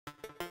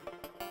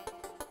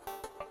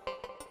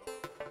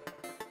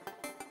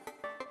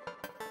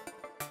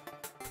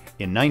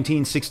In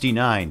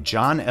 1969,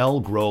 John L.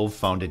 Grove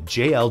founded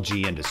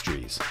JLG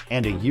Industries,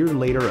 and a year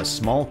later a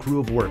small crew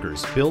of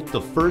workers built the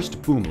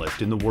first boom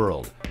lift in the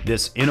world.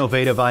 This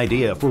innovative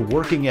idea for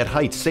working at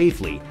height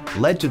safely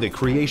led to the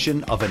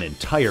creation of an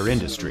entire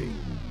industry.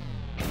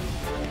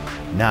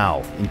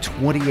 Now, in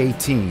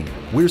 2018,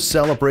 we're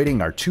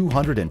celebrating our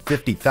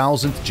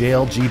 250,000th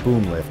JLG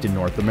boom lift in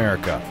North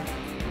America.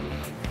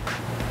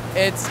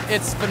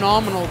 It's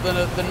phenomenal.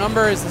 The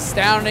number is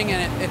astounding,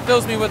 and it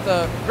fills me with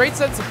a great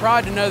sense of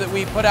pride to know that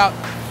we put out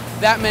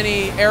that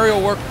many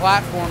aerial work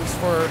platforms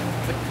for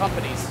the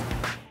companies.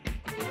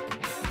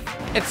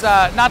 It's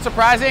not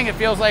surprising. It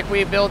feels like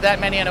we build that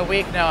many in a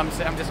week. No, I'm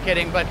just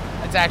kidding, but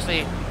it's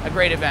actually a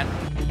great event.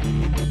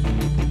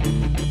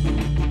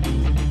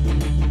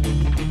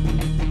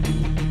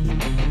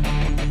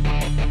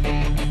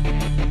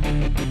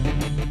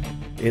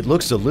 It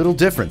looks a little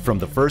different from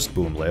the first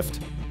boom lift.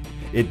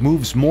 It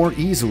moves more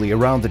easily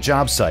around the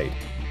job site.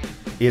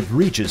 It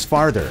reaches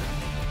farther.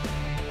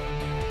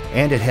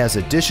 And it has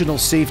additional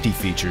safety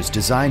features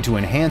designed to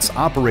enhance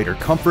operator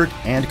comfort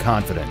and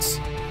confidence.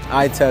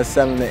 I test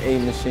 7 to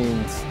 8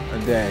 machines a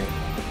day,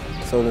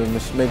 so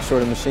to make sure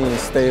the machine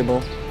is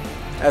stable.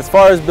 As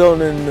far as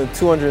building the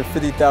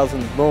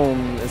 250,000th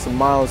boom, it's a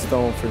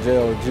milestone for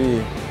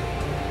JLG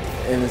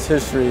in its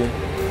history.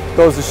 It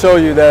goes to show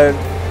you that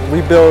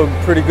we build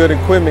pretty good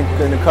equipment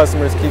and the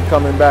customers keep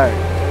coming back.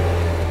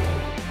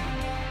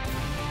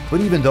 But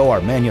even though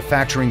our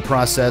manufacturing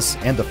process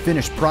and the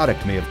finished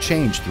product may have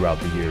changed throughout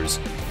the years,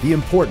 the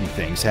important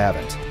things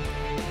haven't.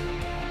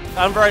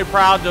 I'm very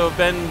proud to have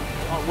been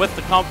with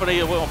the company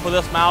for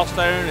this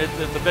milestone.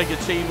 It's a big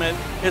achievement.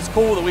 It's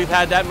cool that we've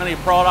had that many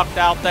products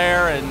out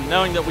there, and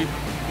knowing that we've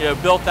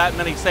built that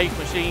many safe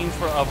machines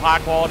of high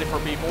quality for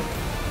people.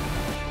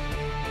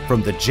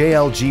 From the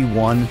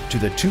JLG-1 to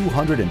the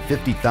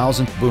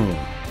 250,000th boom,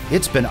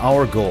 it's been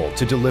our goal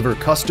to deliver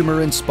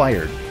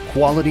customer-inspired,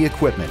 quality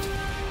equipment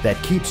that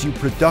keeps you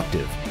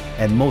productive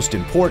and, most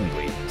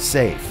importantly,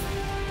 safe.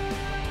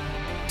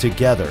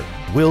 Together,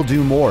 we'll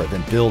do more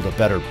than build a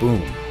better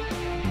boom.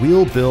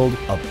 We'll build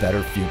a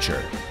better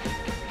future.